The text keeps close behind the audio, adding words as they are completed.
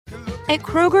At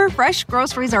Kroger, fresh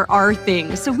groceries are our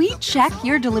thing, so we check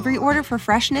your delivery order for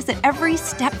freshness at every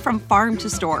step from farm to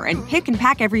store and pick and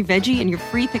pack every veggie in your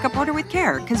free pickup order with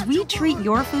care, because we treat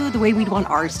your food the way we'd want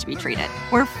ours to be treated.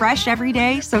 We're fresh every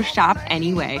day, so shop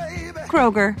anyway.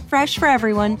 Kroger, fresh for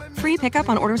everyone. Free pickup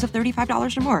on orders of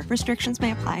 $35 or more. Restrictions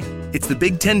may apply. It's the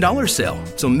big $10 sale,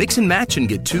 so mix and match and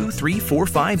get 2, 3, 4,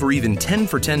 5, or even 10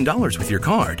 for $10 with your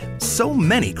card. So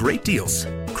many great deals.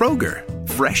 Kroger,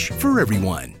 fresh for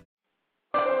everyone.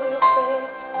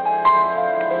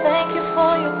 Thank you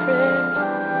for your prayer.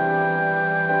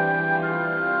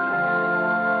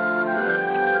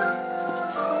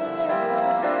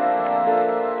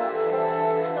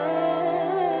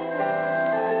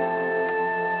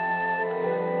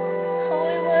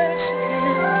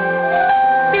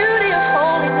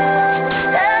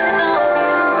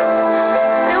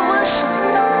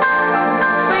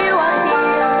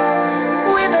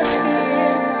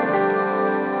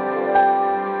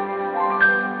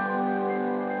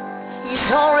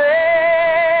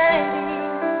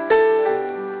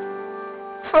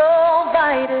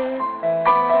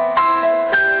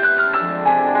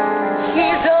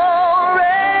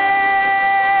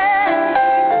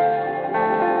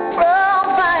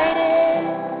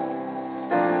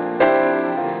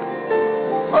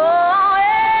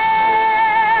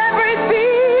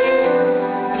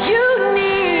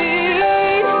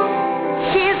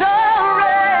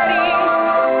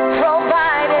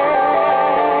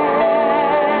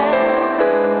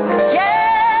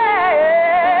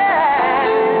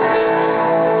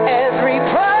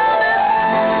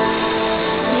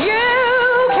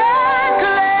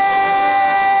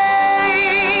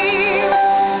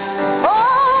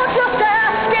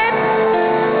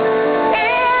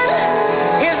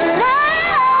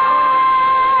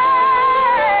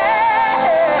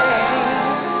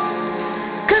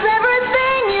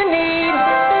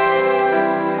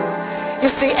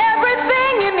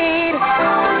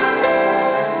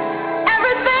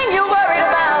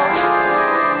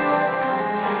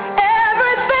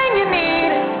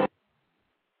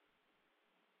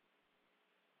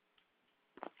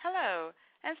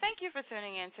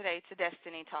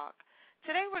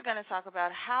 Talk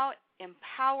about how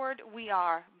empowered we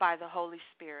are by the Holy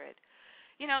Spirit.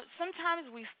 You know, sometimes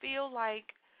we feel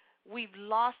like we've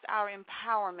lost our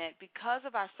empowerment because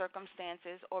of our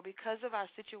circumstances or because of our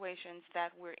situations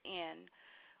that we're in.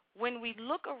 When we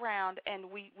look around and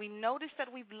we notice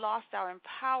that we've lost our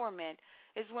empowerment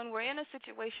is when we're in a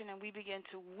situation and we begin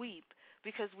to weep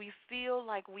because we feel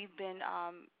like we've been,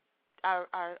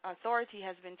 our authority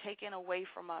has been taken away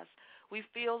from us. We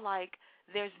feel like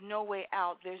there's no way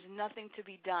out. There's nothing to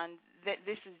be done, that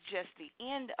this is just the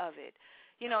end of it.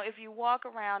 You know, if you walk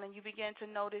around and you begin to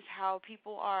notice how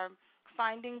people are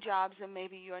finding jobs and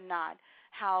maybe you're not,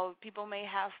 how people may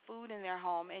have food in their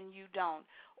home and you don't,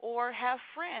 or have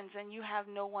friends and you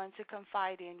have no one to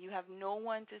confide in, you have no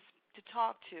one to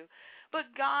talk to.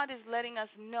 But God is letting us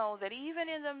know that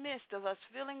even in the midst of us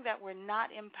feeling that we're not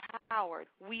empowered,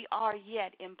 we are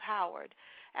yet empowered.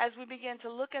 As we begin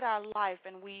to look at our life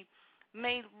and we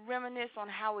may reminisce on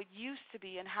how it used to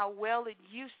be and how well it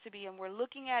used to be, and we're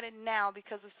looking at it now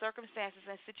because of circumstances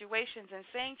and situations and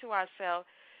saying to ourselves,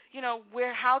 you know,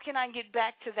 how can I get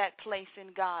back to that place in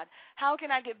God? How can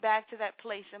I get back to that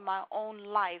place in my own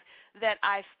life that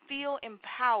I feel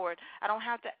empowered? I don't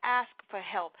have to ask for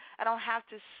help. I don't have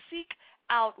to seek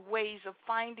out ways of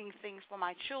finding things for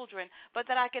my children, but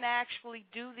that I can actually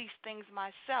do these things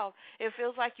myself. It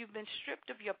feels like you've been stripped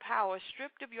of your power,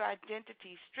 stripped of your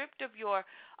identity, stripped of your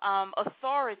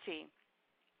authority.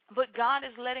 But God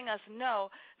is letting us know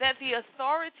that the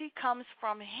authority comes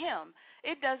from Him.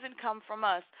 It doesn't come from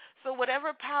us. So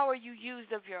whatever power you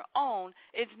used of your own,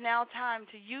 it's now time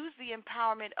to use the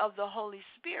empowerment of the Holy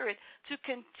Spirit to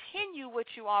continue what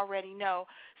you already know.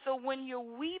 So when you're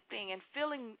weeping and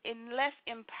feeling less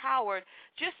empowered,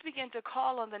 just begin to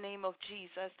call on the name of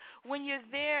Jesus. When you're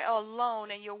there alone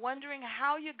and you're wondering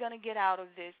how you're going to get out of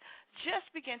this, just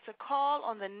begin to call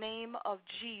on the name of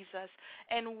Jesus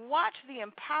and watch the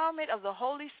empowerment of the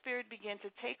Holy Spirit begin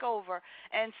to take over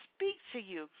and speak to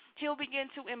you. He'll begin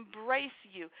to embrace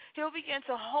you. He'll begin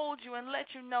to hold you and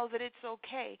let you know that it's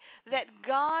okay, that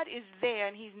God is there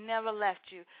and He's never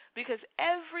left you, because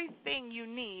everything you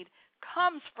need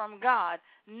comes from God,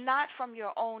 not from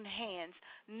your own hands,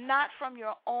 not from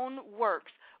your own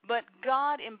works, but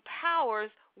God empowers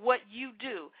what you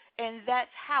do, and that's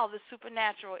how the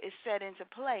supernatural is set into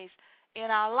place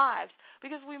in our lives.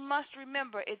 Because we must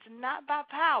remember, it's not by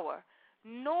power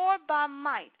nor by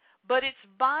might, but it's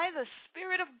by the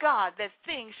Spirit of God that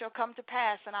things shall come to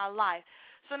pass in our life.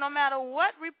 So no matter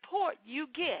what report you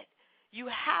get, You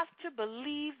have to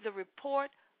believe the report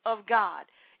of God.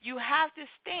 You have to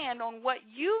stand on what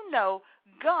you know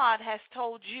God has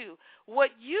told you,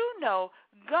 what you know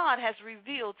God has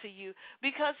revealed to you,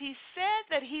 because he said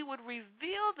that he would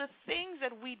reveal the things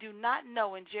that we do not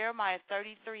know in Jeremiah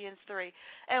 33:3.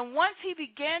 And once he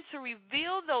began to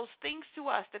reveal those things to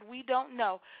us that we don't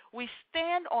know, we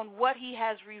stand on what he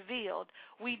has revealed.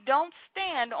 We don't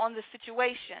stand on the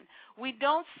situation. We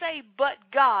don't say, but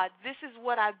God, this is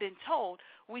what I've been told.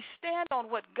 We stand on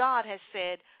what God has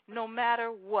said no matter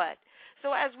what.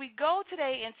 So as we go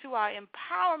today into our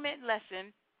empowerment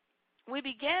lesson, we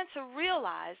began to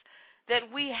realize that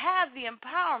we have the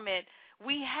empowerment,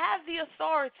 we have the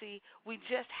authority, we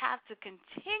just have to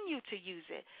continue to use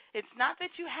it. It's not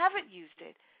that you haven't used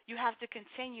it. You have to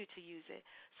continue to use it.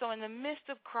 So in the midst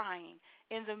of crying,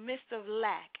 in the midst of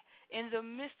lack, in the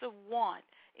midst of want,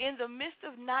 in the midst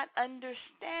of not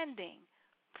understanding,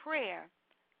 prayer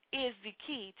is the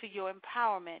key to your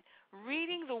empowerment.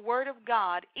 Reading the Word of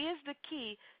God is the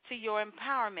key to your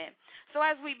empowerment. So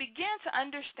as we begin to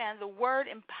understand the word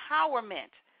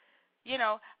empowerment,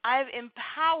 I've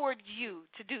empowered you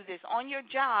to do this. On your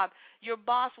job, your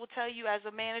boss will tell you as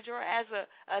a manager or as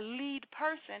a lead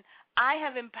person, I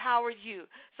have empowered you.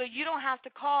 So you don't have to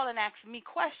call and ask me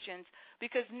questions,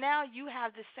 because now you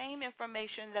have the same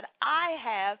information that I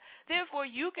have. Therefore,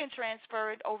 you can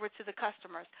transfer it over to the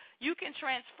customers. You can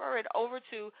transfer it over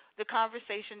to the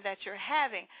conversation that you're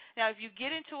having. Now, if you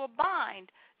get into a bind,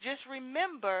 just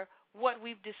remember what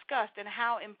we've discussed and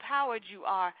how empowered you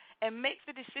are, and make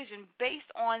the decision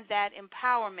based on that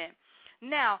empowerment.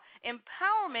 Now,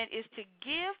 empowerment is to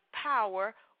give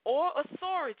power or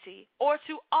authority, or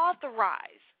to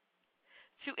authorize,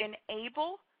 to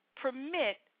enable,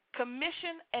 permit,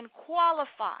 commission, and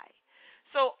qualify.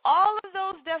 So all of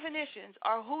those definitions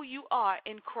are who you are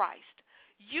in Christ.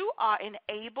 You are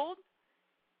enabled.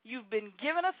 You've been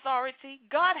given authority.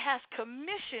 God has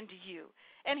commissioned you,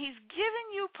 and he's given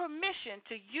you permission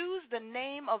to use the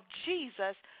name of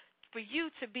Jesus for you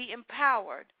to be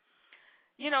empowered.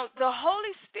 The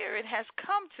Holy Spirit has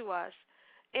come to us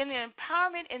in the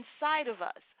empowerment inside of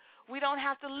us. We don't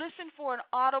have to listen for an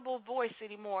audible voice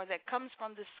anymore that comes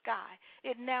from the sky.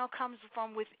 It now comes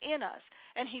from within us,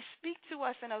 and he speaks to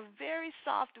us in a very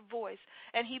soft voice,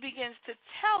 and he begins to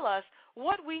tell us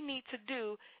what we need to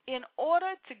do in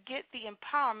order to get the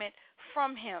empowerment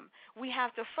from him. We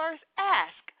have to first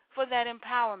ask for that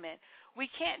empowerment. We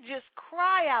can't just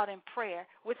cry out in prayer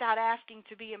without asking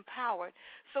to be empowered.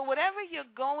 So whatever you're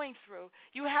going through,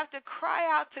 you have to cry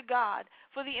out to God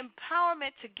for the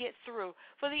empowerment to get through,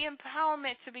 for the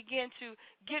empowerment to begin to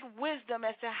get wisdom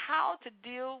as to how to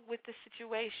deal with the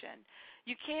situation.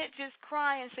 You can't just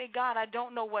cry and say, God, I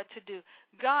don't know what to do.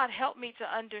 God, help me to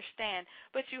understand.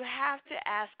 But you have to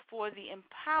ask for the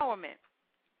empowerment.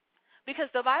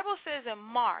 Because the Bible says in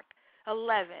Mark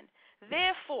 11,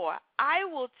 therefore, I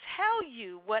will tell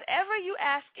you whatever you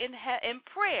ask in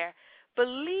prayer,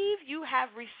 believe you have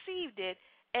received it,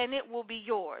 and it will be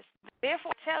yours.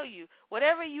 Therefore, I tell you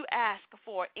whatever you ask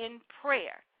for in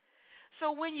prayer.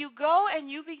 So when you go and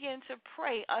you begin to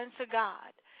pray unto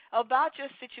God about your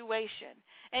situation,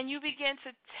 and you begin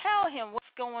to tell him what's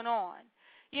going on,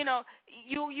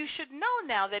 you should know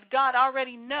now that God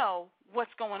already knows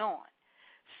what's going on.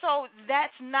 So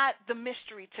that's not the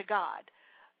mystery to God.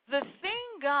 The thing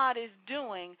God is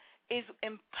doing is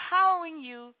empowering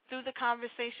you through the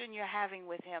conversation you're having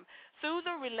with him, through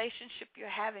the relationship you're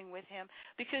having with him,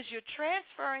 because you're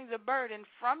transferring the burden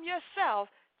from yourself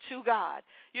to God.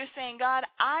 You're saying, God,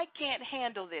 I can't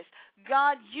handle this.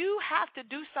 God, you have to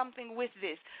do something with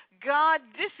this. God,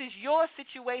 this is your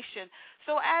situation.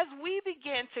 So as we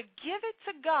begin to give it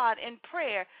to God in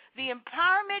prayer, the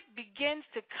empowerment begins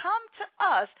to come to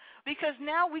us, because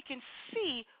now we can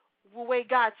see the way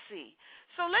God sees.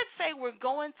 So let's say we're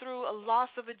going through a loss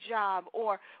of a job,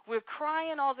 or we're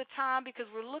crying all the time because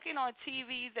we're looking on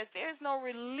TV that there's no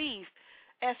relief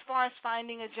as far as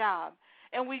finding a job.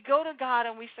 And we go to God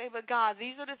and we say, but God,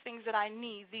 these are the things that I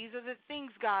need. These are the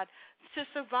things, God, to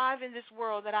survive in this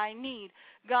world that I need.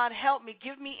 God, help me.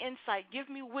 Give me insight. Give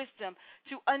me wisdom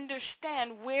to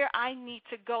understand where I need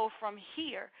to go from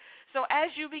here. So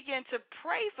as you begin to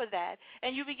pray for that,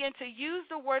 and you begin to use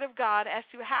the word of God as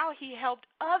to how he helped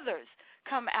others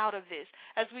come out of this.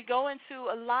 As we go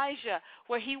into Elijah,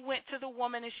 where he went to the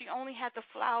woman and she only had the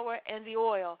flour and the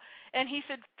oil. And he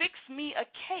said, fix me a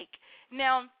cake.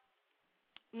 Now,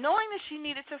 knowing that she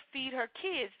needed to feed her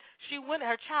kids, she went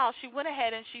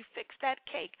ahead and she fixed that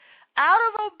cake. Out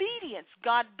of obedience,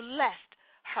 God blessed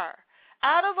her.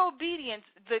 Out of obedience,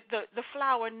 the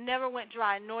flour never went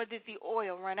dry, nor did the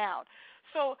oil run out.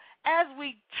 So as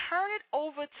we turn it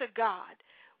over to God,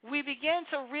 we begin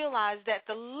to realize that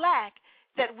the lack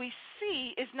that we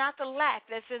see is not the lack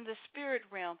that's in the spirit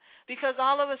realm, because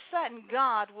all of a sudden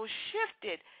God will shift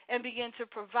it and begin to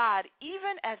provide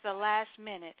even at the last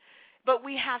minute. But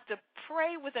we have to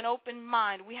pray with an open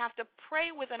mind. We have to pray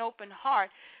with an open heart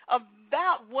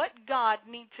about what God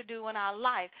needs to do in our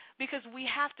life, because we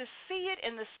have to see it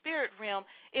in the spirit realm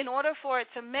in order for it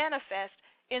to manifest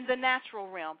in the natural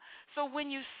realm. So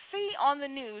when you see on the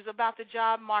news about the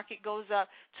job market goes up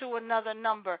to another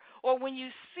number, or when you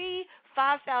see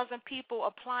 5,000 people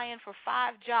applying for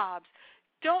 5 jobs,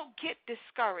 don't get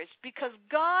discouraged, because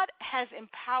God has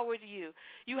empowered you.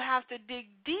 You have to dig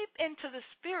deep into the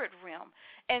spirit realm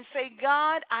and say,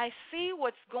 God, I see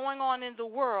what's going on in the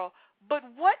world, but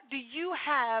what do you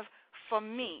have for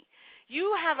me?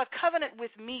 You have a covenant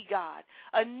with me, God,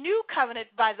 a new covenant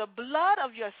by the blood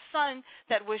of your Son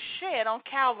that was shed on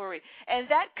Calvary. And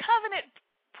that covenant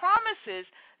promises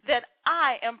that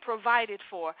I am provided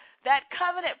for. That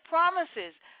covenant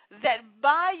promises that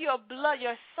by your blood,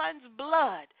 your Son's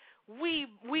blood,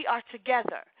 we are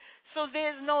together. So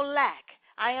there's no lack.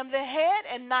 I am the head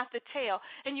and not the tail.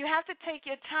 And you have to take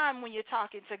your time when you're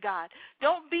talking to God.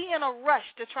 Don't be in a rush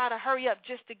to try to hurry up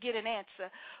just to get an answer.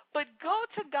 But go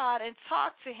to God and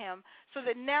talk to him so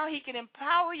that now he can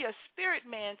empower your spirit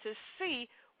man to see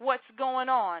what's going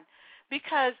on.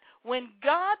 Because when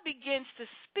God begins to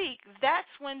speak, that's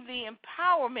when the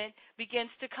empowerment begins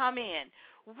to come in.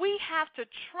 We have to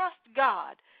trust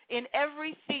God in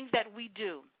everything that we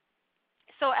do.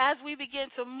 So as we begin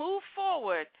to move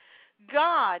forward,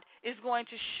 God is going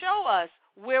to show us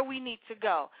where we need to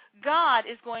go. God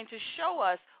is going to show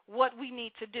us what we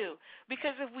need to do.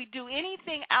 Because if we do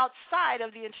anything outside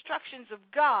of the instructions of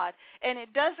God and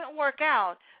it doesn't work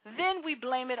out, then we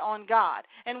blame it on God.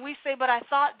 And we say, but I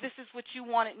thought this is what you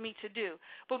wanted me to do.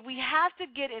 But we have to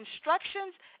get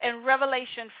instructions and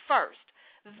revelation first.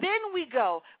 Then we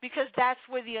go, because that's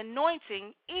where the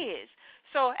anointing is.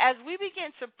 So as we begin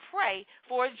to pray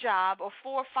for a job or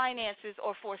for finances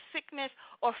or for sickness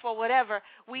or for whatever,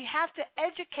 we have to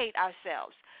educate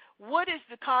ourselves. What is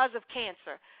the cause of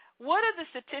cancer? What are the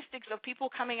statistics of people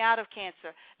coming out of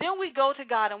cancer? Then we go to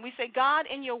God and we say, God,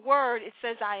 in your word, it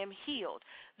says I am healed.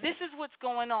 This is what's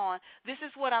going on. This is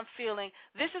what I'm feeling.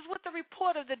 This is what the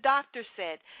report of the doctor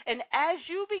said. And as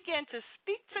you begin to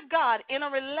speak to God in a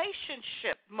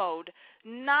relationship mode,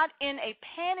 not in a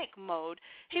panic mode,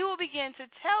 he will begin to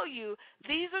tell you,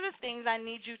 these are the things I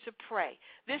need you to pray.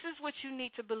 This is what you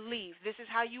need to believe. This is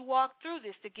how you walk through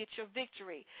this to get your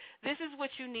victory. This is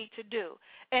what you need to do.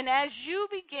 And as you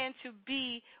begin to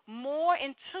be more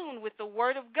in tune with the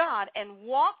word of God and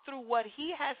walk through what he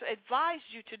has advised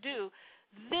you to do,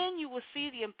 then you will see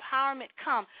the empowerment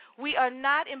come. We are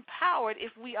not empowered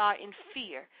if we are in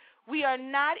fear. We are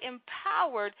not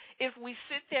empowered if we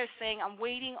sit there saying, I'm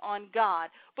waiting on God.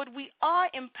 But we are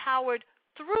empowered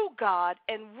through God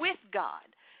and with God.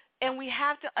 And we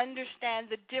have to understand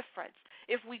the difference.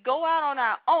 If we go out on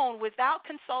our own without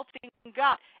consulting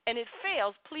God and it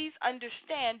fails, please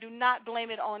understand, do not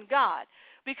blame it on God.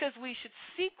 Because we should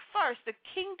seek first the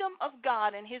kingdom of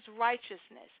God and his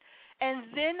righteousness. And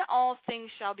then all things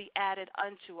shall be added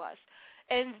unto us.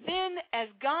 And then as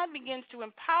God begins to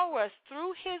empower us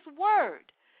through his word,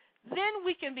 then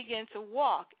we can begin to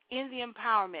walk in the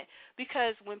empowerment.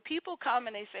 Because when people come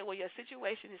and they say, well, your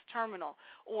situation is terminal,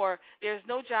 or there's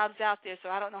no jobs out there, so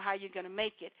I don't know how you're going to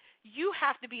make it, you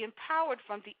have to be empowered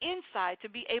from the inside to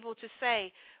be able to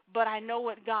say, but I know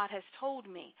what God has told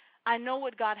me. I know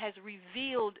what God has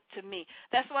revealed to me.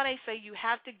 That's why they say you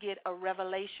have to get a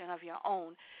revelation of your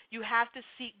own. You have to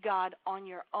seek God on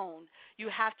your own. You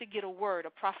have to get a word,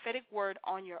 a prophetic word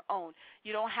on your own.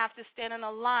 You don't have to stand in a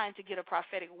line to get a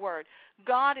prophetic word.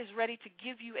 God is ready to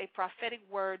give you a prophetic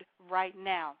word right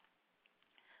now.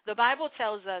 The Bible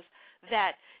tells us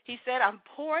that he said, I'm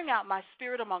pouring out my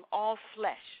spirit among all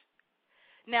flesh.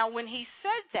 Now, when he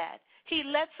said that, he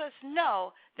lets us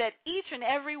know that each and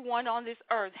every one on this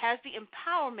earth has the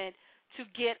empowerment to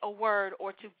get a word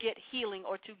or to get healing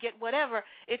or to get whatever.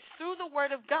 It's through the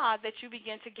word of God that you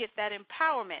begin to get that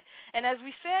empowerment. And as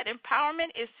we said,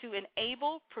 empowerment is to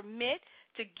enable, permit,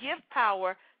 to give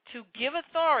power, to give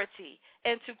authority,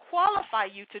 and to qualify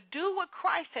you to do what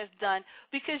Christ has done,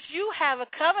 because you have a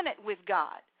covenant with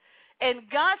God. And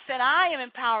God said, I am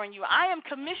empowering you. I am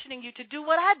commissioning you to do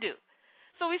what I do.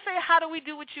 So we say, how do we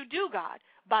do what you do, God?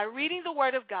 by reading the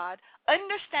Word of God,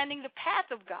 understanding the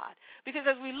path of God. Because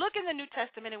as we look in the New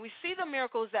Testament and we see the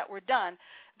miracles that were done,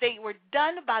 they were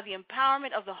done by the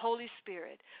empowerment of the Holy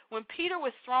Spirit. When Peter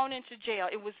was thrown into jail,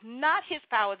 it was not his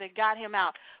power that got him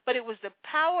out, but it was the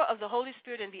power of the Holy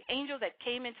Spirit and the angel that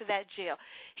came into that jail.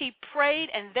 He prayed,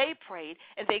 and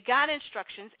they got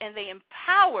instructions, and they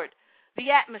empowered the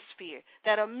atmosphere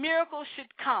that a miracle should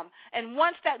come. And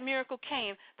once that miracle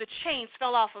came, the chains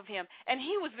fell off of him, and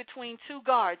he was between two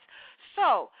guards.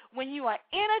 So when you are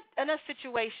in a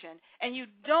situation and you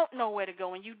don't know where to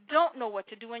go and you don't know what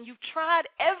to do and you've tried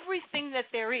everything that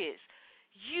there is,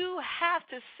 you have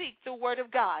to seek the Word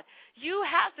of God. You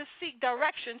have to seek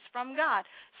directions from God.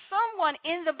 Someone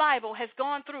in the Bible has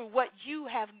gone through what you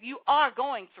are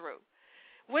going through.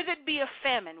 Whether it be a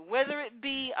famine, whether it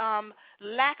be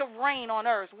lack of rain on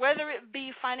earth, whether it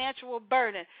be financial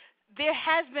burden, there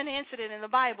has been an incident in the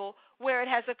Bible where it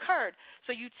has occurred.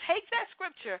 So you take that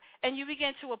scripture and you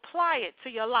begin to apply it to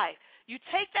your life. You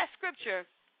take that scripture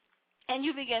and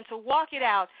you begin to walk it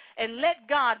out and let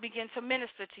God begin to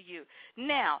minister to you.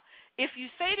 Now, if you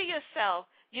say to yourself,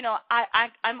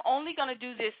 I'm only going to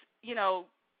do this,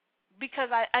 because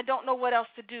I don't know what else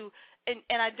to do,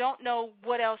 and I don't know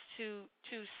what else to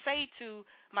say to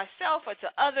myself or to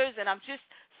others, and I'm just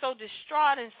so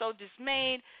distraught and so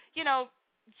dismayed,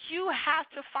 you have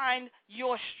to find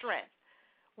your strength.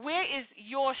 Where is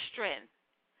your strength?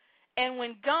 And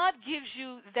when God gives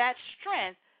you that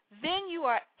strength, then you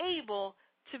are able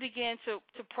to begin to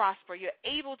prosper. You're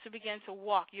able to begin to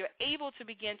walk. You're able to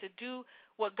begin to do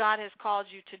what God has called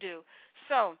you to do.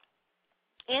 So,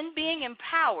 in being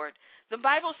empowered, the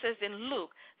Bible says in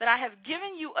Luke that I have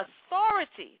given you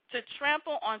authority to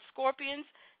trample on scorpions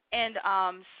and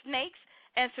snakes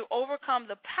and to overcome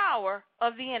the power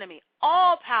of the enemy,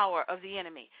 all power of the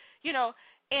enemy.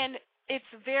 And it's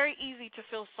very easy to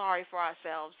feel sorry for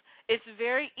ourselves. It's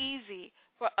very easy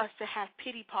for us to have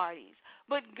pity parties.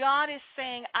 But God is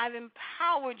saying, I've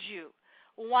empowered you.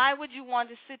 Why would you want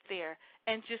to sit there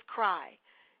and just cry?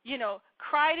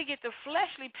 Cry to get the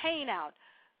fleshly pain out.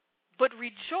 But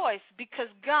rejoice because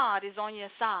God is on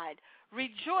your side.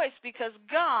 Rejoice because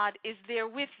God is there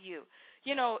with you.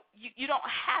 You don't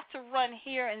have to run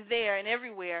here and there and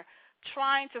everywhere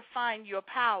trying to find your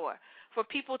power, for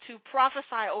people to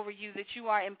prophesy over you that you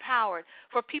are empowered,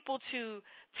 for people to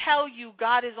tell you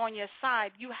God is on your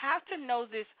side. You have to know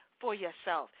this for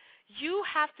yourself. You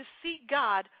have to seek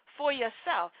God for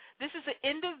yourself. This is an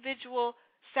individual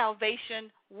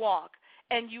salvation walk.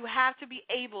 And you have to be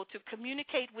able to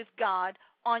communicate with God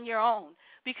on your own,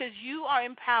 because you are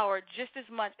empowered just as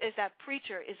much as that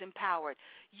preacher is empowered.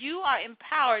 You are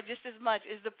empowered just as much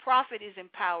as the prophet is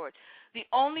empowered. The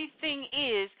only thing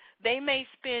is they may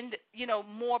spend,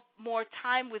 more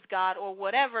time with God or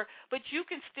whatever, but you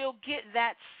can still get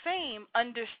that same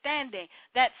understanding,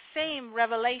 that same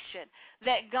revelation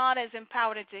that God has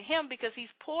empowered into him, because he's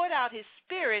poured out his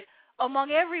Spirit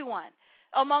among everyone,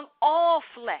 among all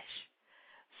flesh.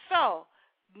 So,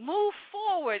 move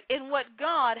forward in what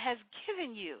God has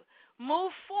given you.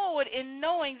 Move forward in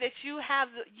knowing that you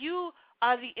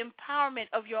are the empowerment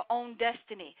of your own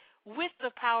destiny with the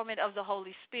empowerment of the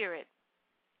Holy Spirit.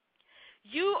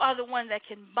 You are the one that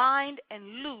can bind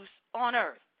and loose on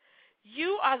earth.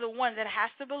 You are the one that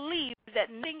has to believe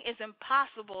that nothing is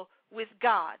impossible with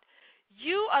God.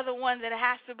 You are the one that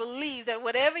has to believe that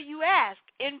whatever you ask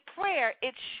in prayer,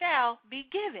 it shall be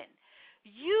given.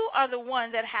 You are the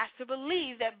one that has to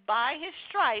believe that by his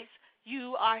stripes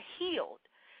you are healed.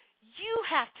 You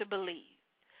have to believe,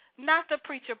 not the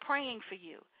preacher praying for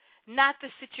you, not the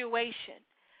situation.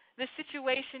 The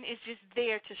situation is just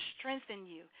there to strengthen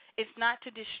you. It's not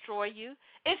to destroy you.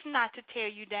 It's not to tear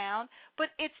you down, but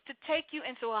it's to take you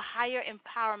into a higher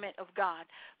empowerment of God.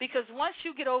 Because once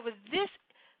you get over this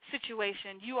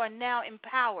situation, you are now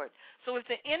empowered. So if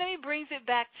the enemy brings it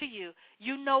back to you,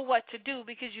 you know what to do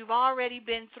because you've already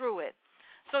been through it.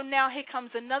 So now here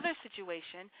comes another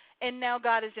situation, and now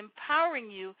God is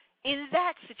empowering you in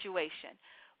that situation.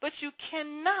 But you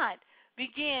cannot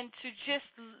begin to just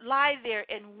lie there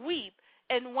and weep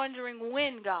and wondering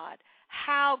when God,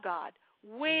 how God,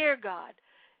 where God,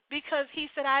 because he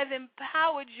said, I've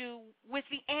empowered you with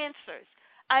the answers.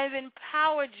 I've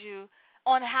empowered you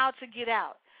on how to get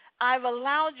out. I've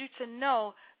allowed you to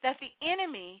know that the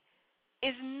enemy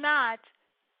is not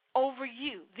over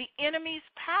you. The enemy's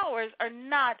powers are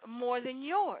not more than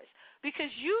yours because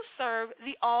you serve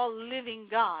the all-living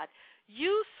God.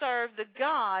 You serve the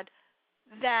God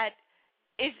that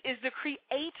is the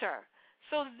creator.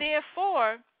 So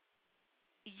therefore,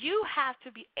 you have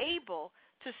to be able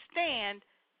to stand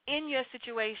in your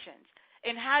situations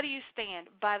And how do you stand?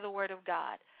 By the word of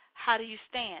God. How do you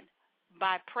stand?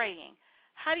 By praying.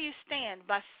 How do you stand?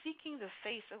 By seeking the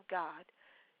face of God.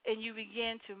 And you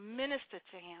begin to minister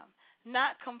to him,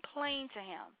 not complain to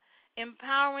him.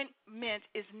 Empowerment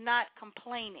is not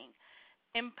complaining.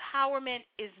 Empowerment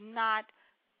is not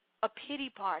a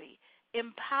pity party.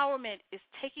 Empowerment is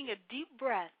taking a deep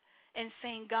breath and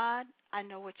saying, God, I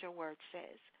know what your word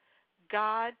says.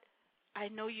 God, I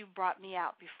know you brought me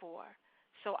out before,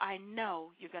 so I know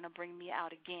you're going to bring me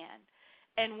out again.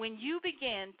 And when you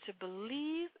begin to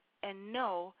believe and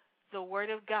know the word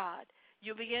of God,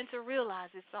 you begin to realize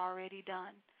it's already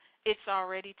done. It's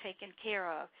already taken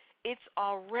care of. It's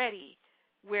already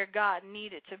where God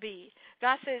needed to be.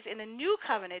 God says in the new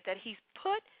covenant that he's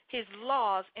put his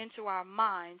laws into our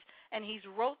minds and he's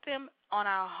wrote them on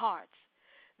our hearts,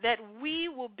 that we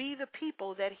will be the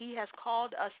people that he has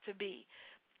called us to be,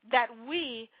 that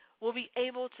we will be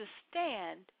able to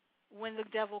stand when the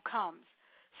devil comes.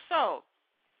 So,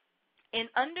 in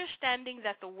understanding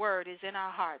that the word is in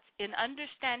our hearts, in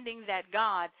understanding that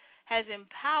God has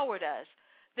empowered us,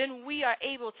 then we are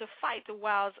able to fight the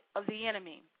wiles of the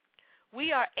enemy.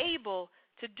 We are able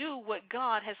to do what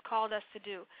God has called us to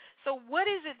do. So what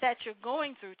is it that you're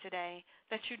going through today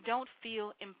that you don't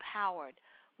feel empowered?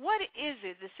 What is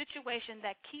it, the situation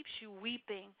that keeps you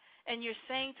weeping and you're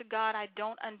saying to God, I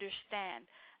don't understand.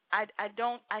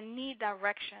 I need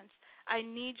directions. I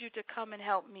need you to come and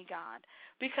help me, God.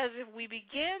 Because if we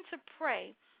begin to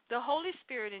pray, the Holy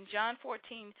Spirit in John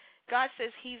 14, God says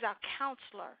he's our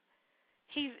counselor.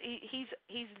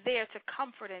 He's there to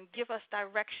comfort and give us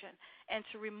direction and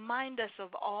to remind us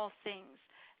of all things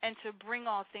and to bring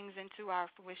all things into our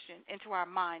fruition, into our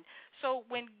mind. So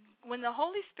when the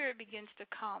Holy Spirit begins to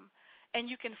come and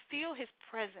you can feel his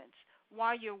presence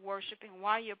while you're worshiping,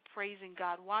 while you're praising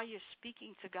God, while you're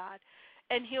speaking to God,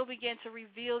 and he'll begin to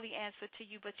reveal the answer to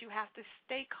you, but you have to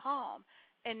stay calm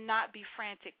and not be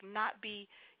frantic, not be,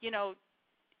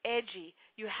 edgy.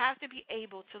 You have to be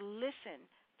able to listen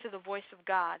to the voice of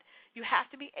God. You have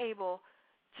to be able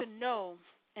to know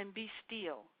and be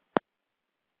still,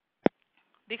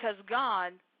 because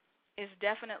God is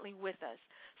definitely with us.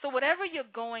 So whatever you're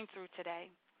going through today,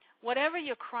 whatever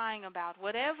you're crying about,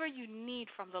 whatever you need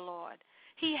from the Lord,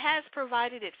 he has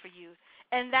provided it for you.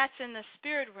 And that's in the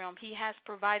spirit realm. He has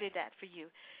provided that for you.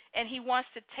 And he wants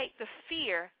to take the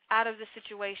fear out of the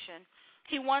situation.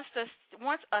 He wants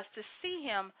us to see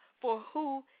him for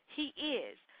who he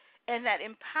is. And that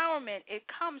empowerment, it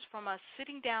comes from us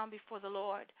sitting down before the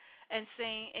Lord and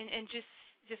saying and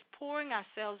just pouring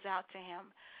ourselves out to him.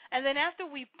 And then after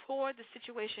we pour the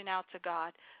situation out to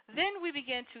God, then we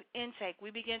begin to intake.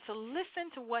 We begin to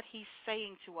listen to what he's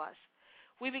saying to us.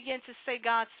 We begin to say,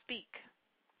 God, speak.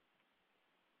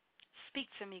 Speak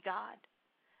to me, God.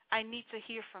 I need to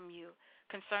hear from you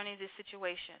concerning this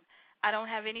situation. I don't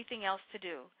have anything else to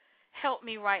do. Help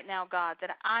me right now, God,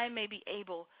 that I may be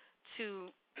able to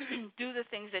do the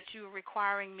things that you are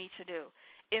requiring me to do.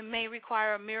 It may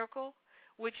require a miracle,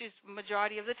 which is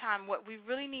majority of the time what we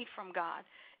really need from God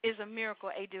is a miracle,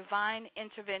 a divine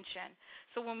intervention.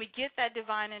 So when we get that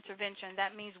divine intervention,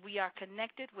 that means we are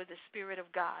connected with the Spirit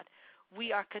of God.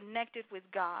 We are connected with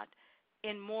God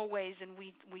in more ways than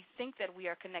we think that we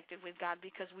are connected with God,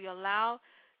 because we allow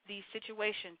the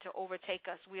situation to overtake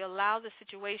us. We allow the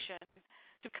situation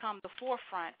to come the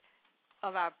forefront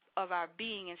of our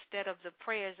being instead of the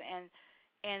prayers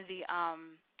and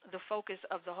the focus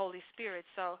of the Holy Spirit.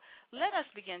 So let us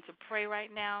begin to pray right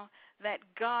now that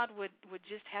God would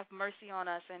just have mercy on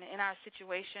us and in our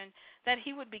situation, that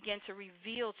he would begin to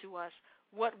reveal to us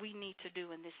what we need to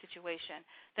do in this situation,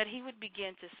 that he would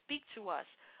begin to speak to us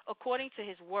according to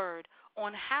his word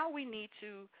on how we need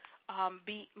to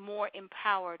be more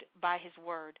empowered by his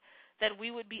word, that we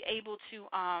would be able to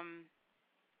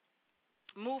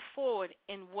move forward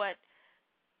in what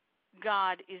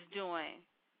God is doing.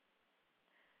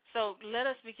 So let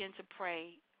us begin to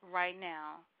pray right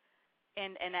now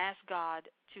and ask God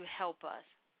to help us,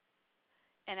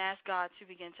 and ask God to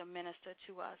begin to minister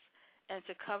to us and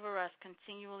to cover us,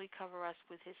 continually cover us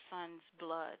with his son's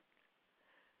blood,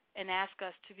 and ask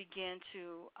us to begin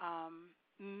to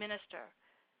minister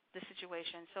the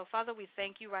situation. So, Father, we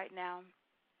thank you right now.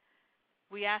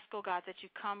 We ask, oh God, that you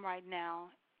come right now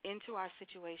into our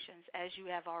situations as you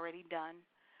have already done.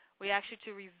 We ask you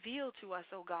to reveal to us,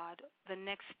 oh God, the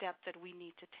next step that we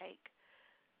need to take.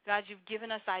 God, you've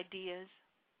given us ideas.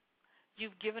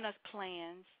 You've given us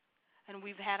plans, and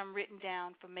we've had them written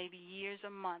down for maybe years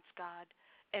or months, God.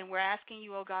 And we're asking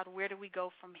you, oh God, where do we go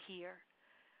from here?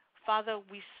 Father,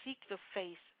 we seek the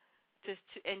face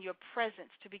and your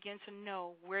presence to begin to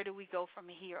know where do we go from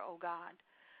here, oh God.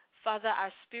 Father,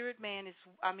 our spirit man is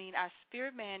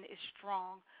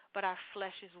strong, but our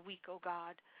flesh is weak, oh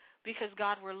God. Because,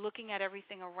 God, we're looking at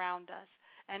everything around us,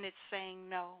 and it's saying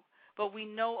no. But we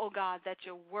know, oh God, that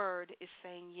your word is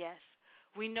saying yes.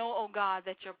 We know, oh God,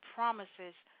 that your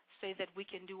promises say that we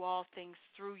can do all things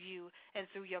through you and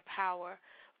through your power.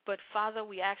 But, Father,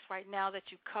 we ask right now that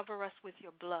you cover us with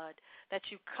your blood, that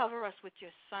you cover us with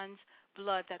your Son's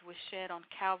blood that was shed on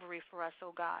Calvary for us,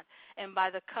 oh God. And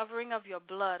by the covering of your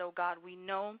blood, oh God, we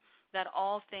know that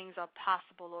all things are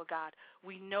possible, oh God.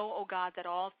 We know, oh God, that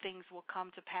all things will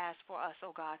come to pass for us,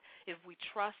 oh God, if we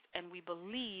trust and we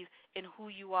believe in who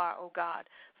you are, oh God.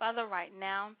 Father, right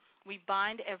now, we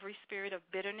bind every spirit of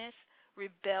bitterness,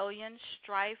 rebellion,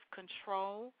 strife,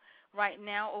 control. Right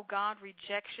now, oh God,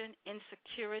 rejection,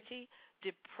 insecurity,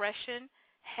 depression,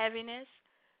 heaviness,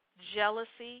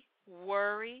 jealousy,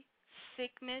 worry,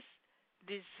 sickness,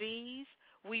 disease.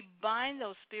 We bind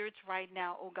those spirits right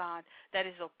now, oh God, that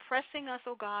is oppressing us,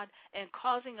 oh God, and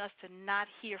causing us to not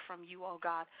hear from you, oh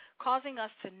God, causing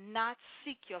us to not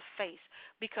seek your face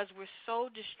because we're so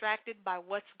distracted by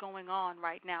what's going on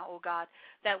right now, oh God,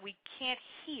 that we can't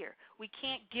hear. We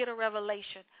can't get a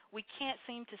revelation. We can't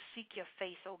seem to seek your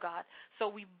face, oh God. So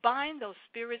we bind those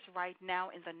spirits right now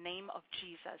in the name of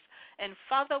Jesus. And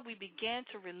Father, we begin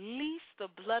to release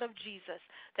the blood of Jesus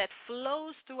that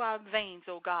flows through our veins,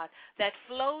 oh God, that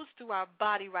flows through our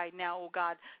body right now, oh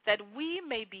God, that we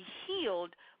may be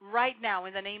healed right now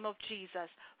in the name of Jesus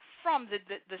from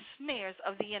the snares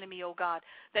of the enemy, oh God,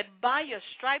 that by your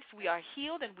stripes we are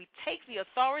healed, and we take the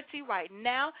authority right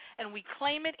now and we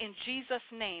claim it in Jesus'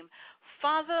 name.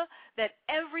 Father, that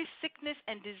every sickness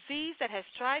and disease that has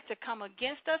tried to come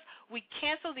against us, we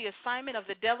cancel the assignment of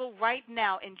the devil right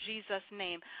now in Jesus'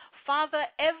 name. Father,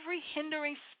 every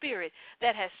hindering spirit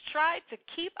that has tried to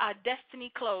keep our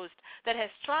destiny closed, that has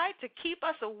tried to keep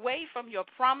us away from your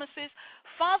promises,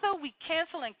 Father, we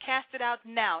cancel and cast it out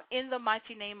now in the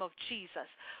mighty name of Jesus.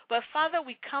 But Father,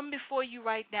 we come before you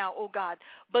right now, oh God,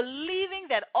 believing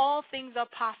that all things are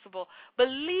possible,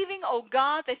 believing, oh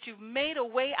God, that you've made a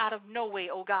way out of no way,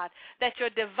 oh God, that your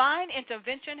divine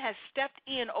intervention has stepped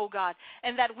in, oh God,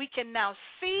 and that we can now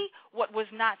see what was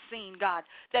not seen, God,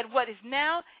 that what is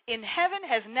now in heaven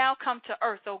has now come to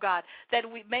earth, oh God, that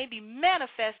we may be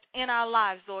manifest in our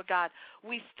lives, Lord God.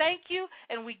 We thank you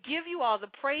and we give you all the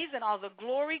praise and all the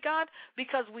glory, God,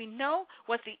 because we know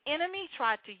what the enemy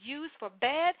tried to use for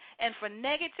bad and for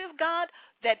negative, God,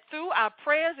 that through our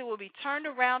prayers it will be turned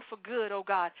around for good, oh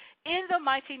God, in the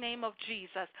mighty name of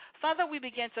Jesus. Father, we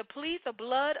begin to plead the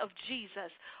blood of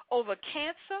Jesus over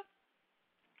cancer,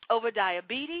 over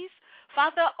diabetes,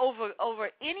 Father, over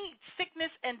any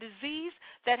sickness and disease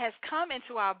that has come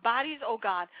into our bodies, oh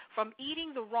God, from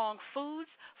eating the wrong foods,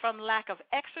 from lack of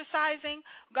exercising,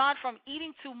 God, from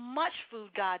eating too much food,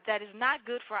 God, that is not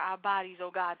good for our bodies,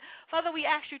 oh God. Father, we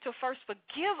ask you to first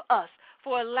forgive us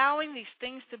for allowing these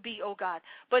things to be, oh God.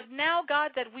 But now,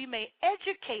 God, that we may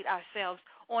educate ourselves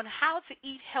on how to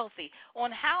eat healthy, on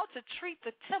how to treat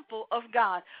the temple of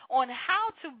God, on how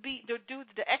to do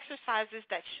the exercises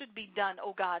that should be done,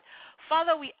 oh God.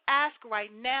 Father, we ask right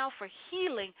now for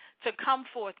healing to come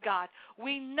forth, God.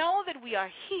 We know that we are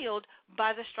healed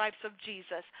by the stripes of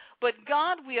Jesus. But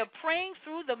God, we are praying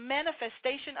through the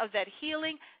manifestation of that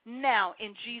healing now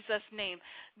in Jesus' name.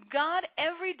 God,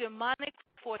 every demonic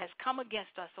force has come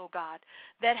against us, oh God,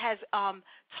 that has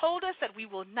told us that we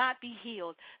will not be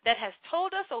healed, that has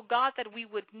told us, oh God, that we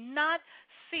would not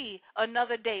see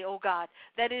another day, oh God,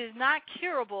 that it is not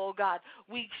curable, oh God.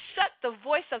 We shut the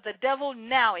voice of the devil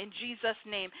now in Jesus'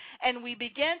 name, and we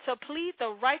begin to plead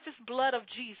the righteous blood of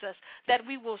Jesus that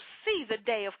we will see the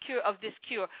day of this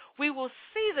cure. We will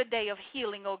see the day of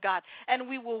healing, oh God, and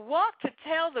we will walk to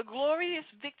tell the glorious,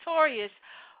 victorious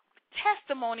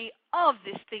testimony of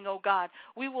this thing, oh God.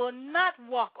 We will not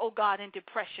walk, oh God, in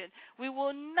depression. We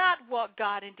will not walk,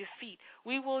 God, in defeat.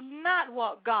 We will not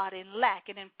walk, God, in lack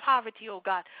and in poverty, oh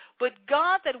God. But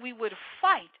God, that we would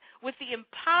fight with the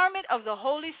empowerment of the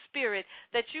Holy Spirit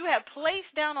that you have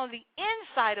placed down on the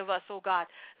inside of us, oh God,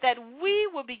 that we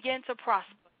will begin to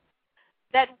prosper,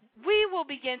 that we will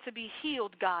begin to be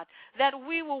healed, God, that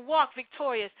we will walk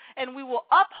victorious, and we will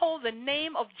uphold the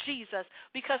name of Jesus,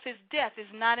 because his death is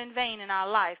not in vain in our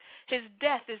life. His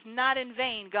death is not in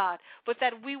vain, God, but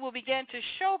that we will begin to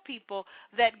show people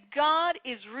that God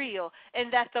is real,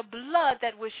 and that the blood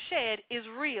that was shed is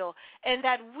real, and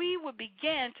that we will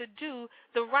begin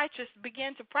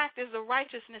to practice the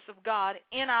righteousness of God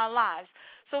in our lives.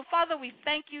 So, Father, we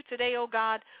thank you today, oh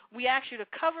God. We ask you to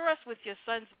cover us with your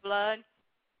Son's blood.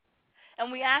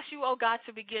 And we ask you, oh God,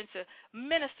 to begin to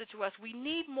minister to us. We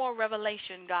need more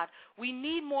revelation, God. We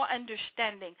need more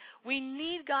understanding. We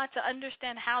need, God, to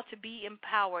understand how to be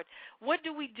empowered. What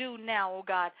do we do now, oh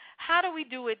God? How do we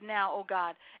do it now, oh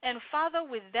God? And Father,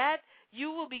 with that, you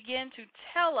will begin to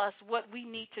tell us what we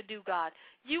need to do, God.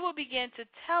 You will begin to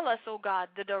tell us, oh God,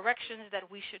 the directions that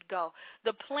we should go,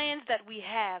 the plans that we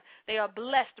have. They are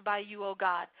blessed by you, oh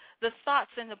God. The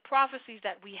thoughts and the prophecies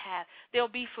that we have, they'll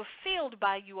be fulfilled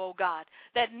by you, oh God.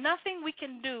 That nothing we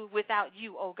can do without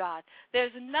you, oh God.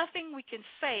 There's nothing we can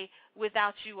say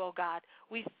without you, oh God.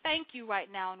 We thank you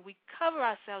right now, and we cover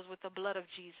ourselves with the blood of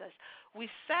Jesus. We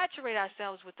saturate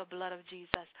ourselves with the blood of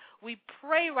Jesus. We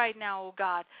pray right now, oh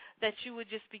God, that you would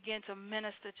just begin to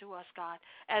minister to us, God,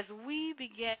 as we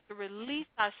begin to release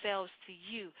ourselves to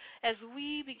you, as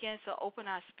we begin to open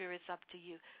our spirits up to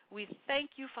you. We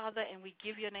thank you, Father, and we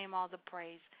give your name all the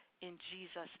praise in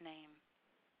Jesus' name.